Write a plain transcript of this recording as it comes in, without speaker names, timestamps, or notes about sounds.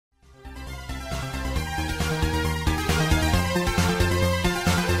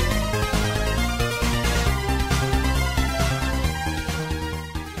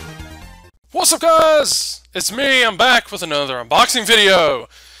What's up, guys? It's me. I'm back with another unboxing video.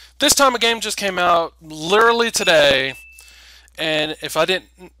 This time a game just came out literally today, and if I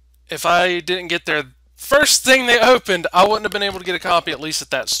didn't get there first thing they opened, I wouldn't have been able to get a copy, at least at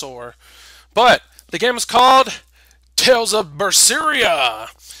that store. But the game is called Tales of Berseria.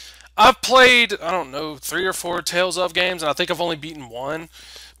 I've played, I don't know, 3 or 4 Tales of games, and I think I've only beaten one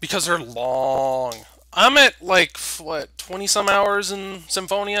because they're long. I'm at like, what, 20 some hours in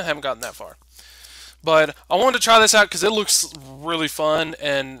Symphonia? Haven't gotten that far. But I wanted to try this out because it looks really fun,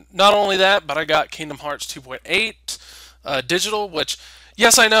 and not only that, but I got Kingdom Hearts 2.8 digital, which,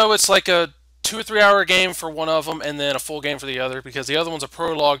 yes, I know it's like a 2 or 3 hour game for one of them, and then a full game for the other, because the other one's a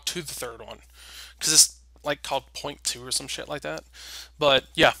prologue to the third one, because it's like called Point 2 or some shit like that. But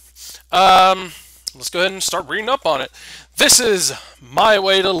yeah, let's go ahead and start reading up on it. This is My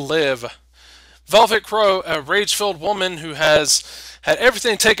Way to Live. Velvet Crow, a rage-filled woman who has had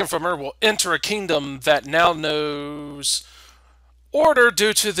everything taken from her, will enter a kingdom that now knows order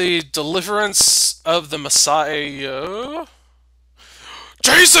due to the deliverance of the Messiah.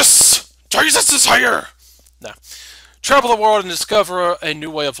 Jesus! Jesus is here! No. Travel the world and discover a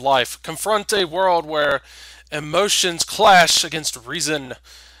new way of life. Confront a world where emotions clash against reason.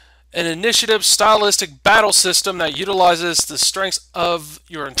 An initiative stylistic battle system that utilizes the strengths of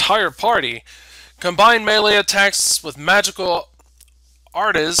your entire party. Combine melee attacks with magical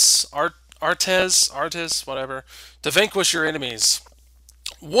artes, whatever, to vanquish your enemies.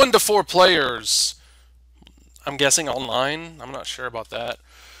 1 to 4 players. I'm guessing online. I'm not sure about that.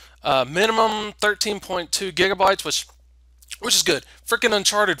 Minimum 13.2 gigabytes, which is good. Freaking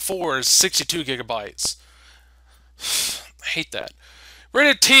Uncharted 4 is 62 gigabytes. I hate that.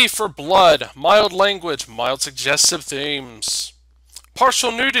 Rated T for blood, mild language, mild suggestive themes.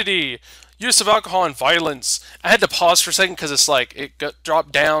 Partial nudity, use of alcohol and violence. I had to pause for a second because it's like it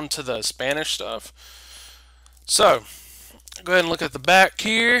dropped down to the Spanish stuff. So, go ahead and look at the back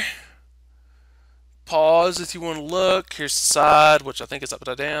here. Pause if you want to look. Here's the side, which I think is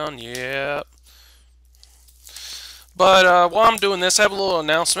upside down. Yep. But while I'm doing this, I have a little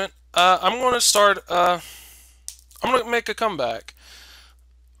announcement. I'm going to make a comeback.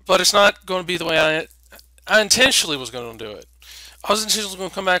 But it's not going to be the way I intentionally was going to do it. I was intentionally going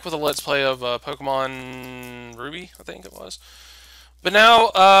to come back with a Let's Play of Pokemon Ruby, I think it was. But now,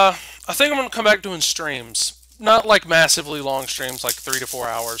 I think I'm going to come back doing streams. Not like massively long streams, like 3 to 4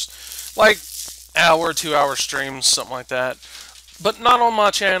 hours. Like hour, 2 hour streams, something like that. But not on my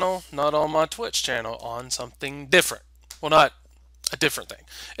channel, not on my Twitch channel, on something different. Well, not a different thing.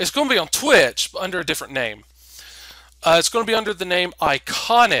 It's going to be on Twitch, but under a different name. It's going to be under the name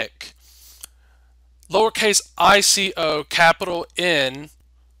Iconic. Lowercase ICO, capital N,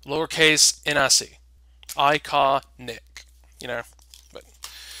 lowercase NIC. Iconic. You know. But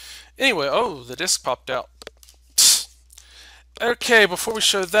anyway, oh, the disc popped out. Okay, before we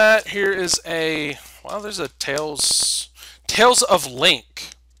show that, here is a, well, there's a Tales of Link.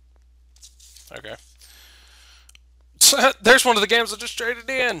 Okay. There's one of the games I just traded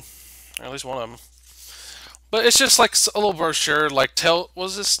in. Or at least one of them. But it's just like a little brochure, like what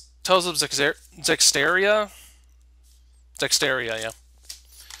was this? Tales of Zexteria? Zexteria, yeah.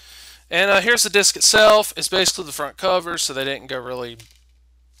 And here's the disc itself. It's basically the front cover, so they didn't go really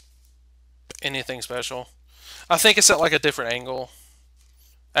anything special. I think it's at like a different angle.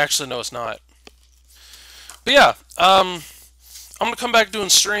 Actually, no, it's not. But yeah, I'm going to come back doing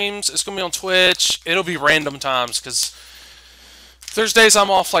streams. It's going to be on Twitch. It'll be random times, because there's days I'm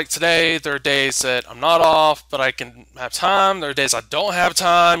off like today. There are days that I'm not off, but I can have time. There are days I don't have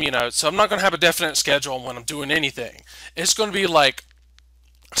time, you know. So I'm not going to have a definite schedule on when I'm doing anything. It's going to be like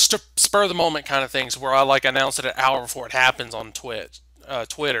spur of the moment kind of things where I like announce it an hour before it happens on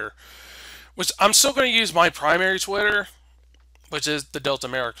Twitter. Which I'm still going to use my primary Twitter, which is the Delta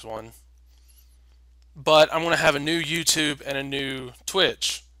Americas one. But I'm going to have a new YouTube and a new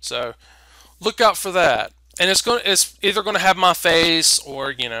Twitch. So look out for that. And it's either going to have my face, or,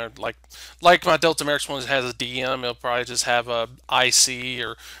 you know, like my Delta Americas one has a DM, it'll probably just have a IC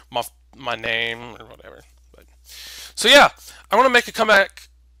or my name or whatever. But so yeah, I want to make a comeback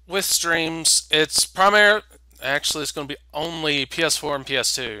with streams. It's actually it's going to be only PS4 and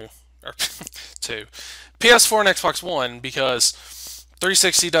PS2 or 2. PS4 and Xbox One, because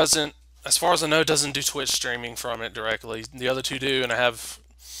 360 doesn't, as far as I know, doesn't do Twitch streaming from it directly. The other two do, and I have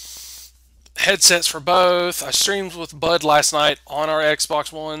headsets for both. I streamed with Bud last night on our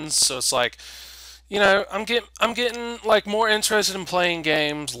Xbox Ones, so it's like, you know, I'm getting like more interested in playing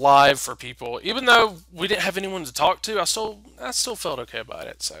games live for people. Even though we didn't have anyone to talk to, I still felt okay about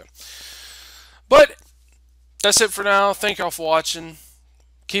it. So, but that's it for now. Thank y'all for watching.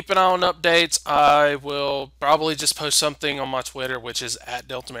 Keep an eye on updates. I will probably just post something on my Twitter, which is at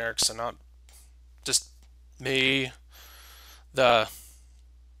Deltameric, so not just me, the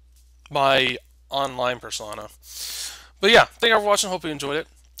my online persona. But yeah, thank you for watching. Hope you enjoyed it.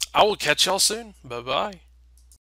 I will catch y'all soon. Bye bye.